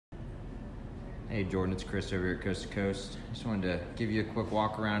Hey Jordan, it's Chris over here at Coast to Coast. Just wanted to give you a quick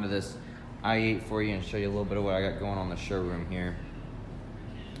walk around of this i8 for you and show you a little bit of what I got going on in the showroom here.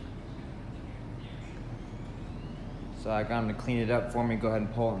 So I got them to clean it up for me. Go ahead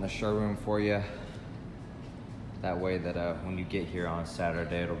and pull it in the showroom for you. That way that when you get here on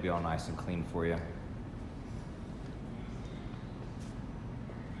Saturday, it'll be all nice and clean for you.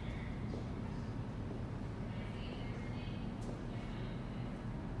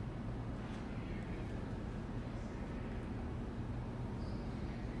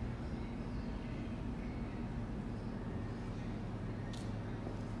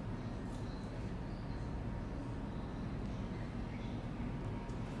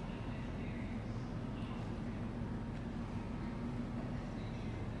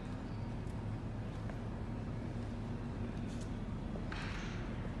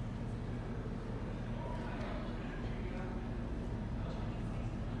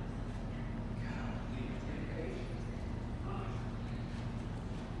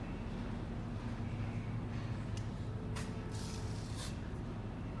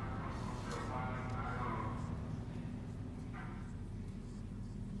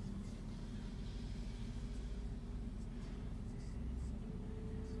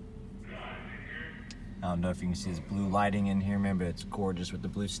 I don't know if you can see this blue lighting in here, man, but it's gorgeous with the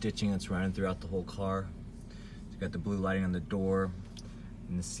blue stitching that's running throughout the whole car. It's got the blue lighting on the door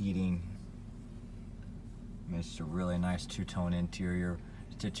and the seating. I mean, it's just a really nice two-tone interior.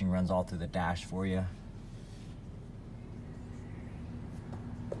 Stitching runs all through the dash for you.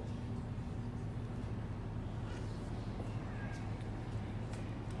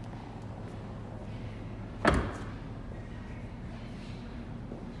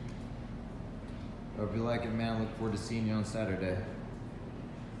 Hope you like it, man. Look forward to seeing you on Saturday.